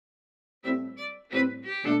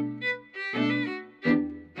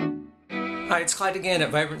Hi, it's Clyde again at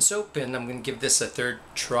Vibrant Soap, and I'm going to give this a third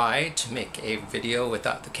try to make a video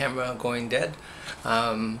without the camera going dead.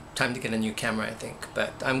 Time to get a new camera, I think.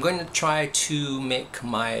 But I'm going to try to make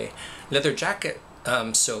my leather jacket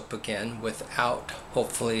soap again without,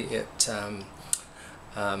 hopefully, it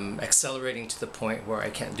accelerating to the point where I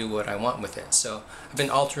can't do what I want with it. So I've been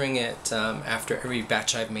altering it after every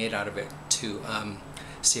batch I've made out of it to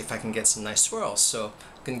see if I can get some nice swirls. So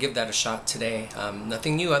I'm going to give that a shot today.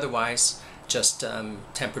 Nothing new otherwise, just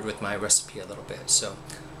tempered with my recipe a little bit. So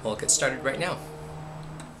we'll get started right now.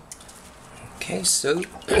 Okay, so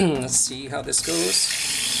let's see how this goes.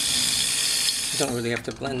 You don't really have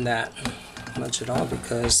to blend that much at all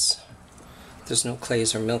because there's no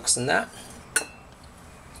clays or milks in that.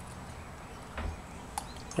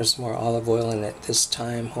 There's more olive oil in it this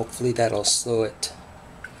time. Hopefully that'll slow it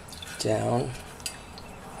down.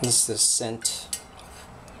 This is the scent.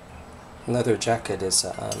 Leather jacket is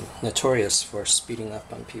notorious for speeding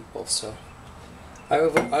up on people, so I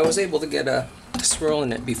was able to get a swirl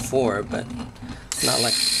in it before, but not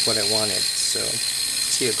like what I wanted. So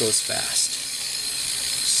see, it goes fast.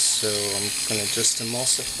 So I'm gonna just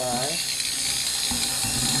emulsify.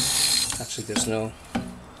 Actually, there's no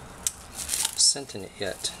scent in it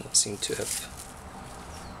yet. It seemed to have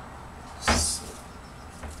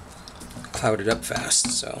clouded up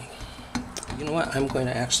fast. So you know what? I'm going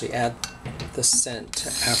to actually add the scent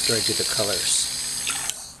after I do the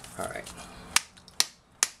colors. Alright.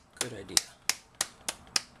 Good idea.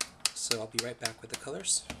 So I'll be right back with the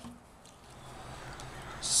colors.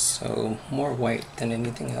 So more white than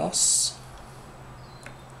anything else.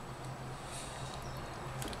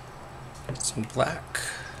 Some black.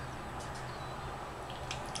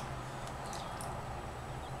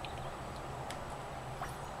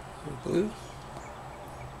 And blue.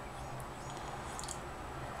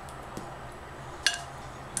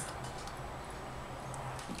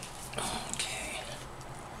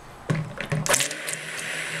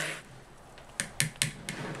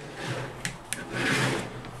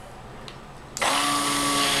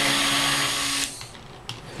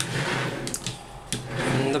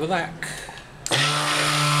 The black.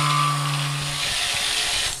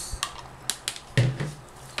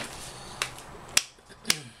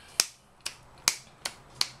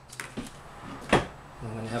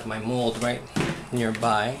 I'm going to have my mold right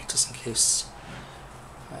nearby just in case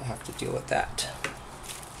I have to deal with that.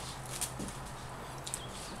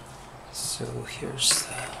 So here's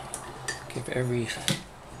the, give every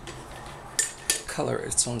color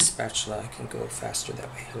its own spatula. I can go faster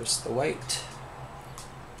that way. Here's the white.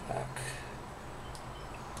 Black,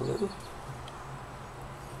 blue,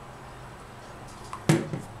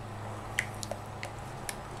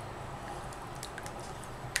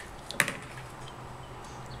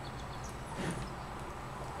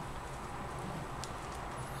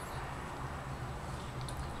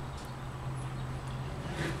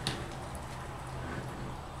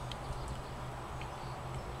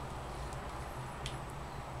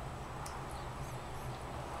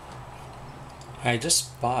 I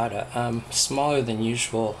just bought a smaller than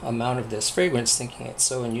usual amount of this fragrance, thinking it's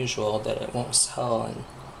so unusual that it won't sell, and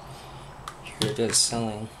here it is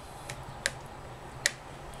selling.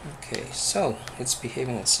 Okay, so it's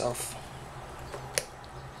behaving itself.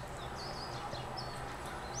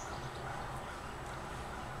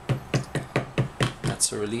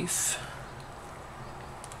 That's a relief.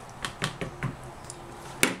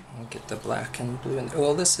 I'll get the black and blue, and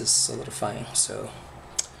well, this is solidifying, so.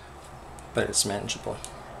 But it's manageable.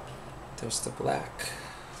 There's the black.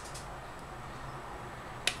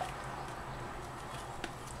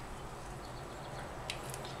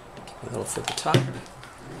 Give a little for the top.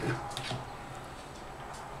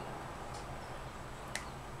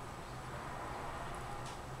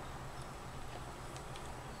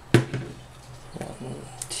 One,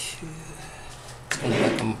 two. It's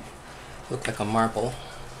gonna look like a marble.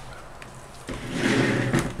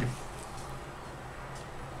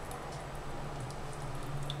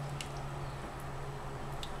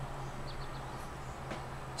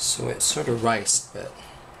 So it's sort of rice, but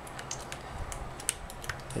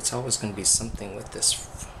it's always going to be something with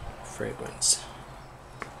this fragrance.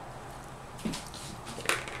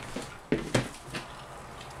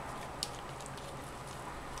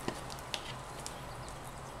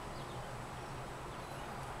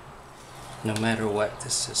 No matter what,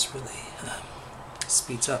 this is really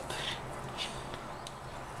speeds up.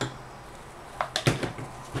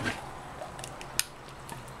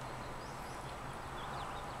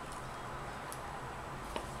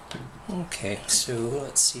 Okay, so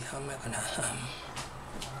let's see, how am I gonna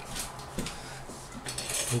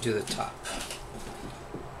do the top?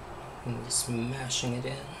 and just mashing it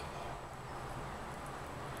in.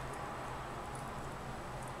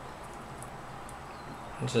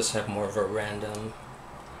 And just have more of a random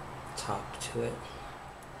top to it.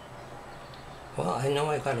 Well, I know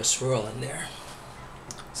I got a swirl in there,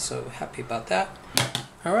 so happy about that.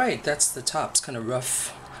 Alright, that's the top. It's kind of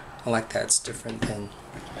rough. I like that. It's different than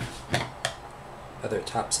other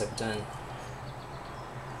tops I've done.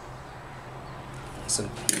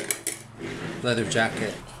 Some leather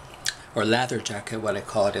jacket, or lather jacket, what I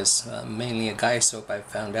call it, is mainly a guy soap, I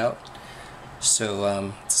found out.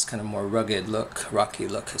 So it's kind of more rugged look, rocky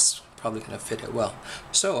look. It's probably going to fit it well.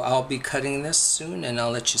 So I'll be cutting this soon, and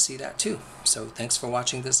I'll let you see that too. So thanks for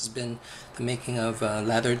watching. This has been the making of a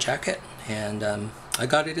leather jacket, and I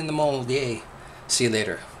got it in the mold. Yay! See you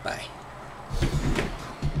later. Bye.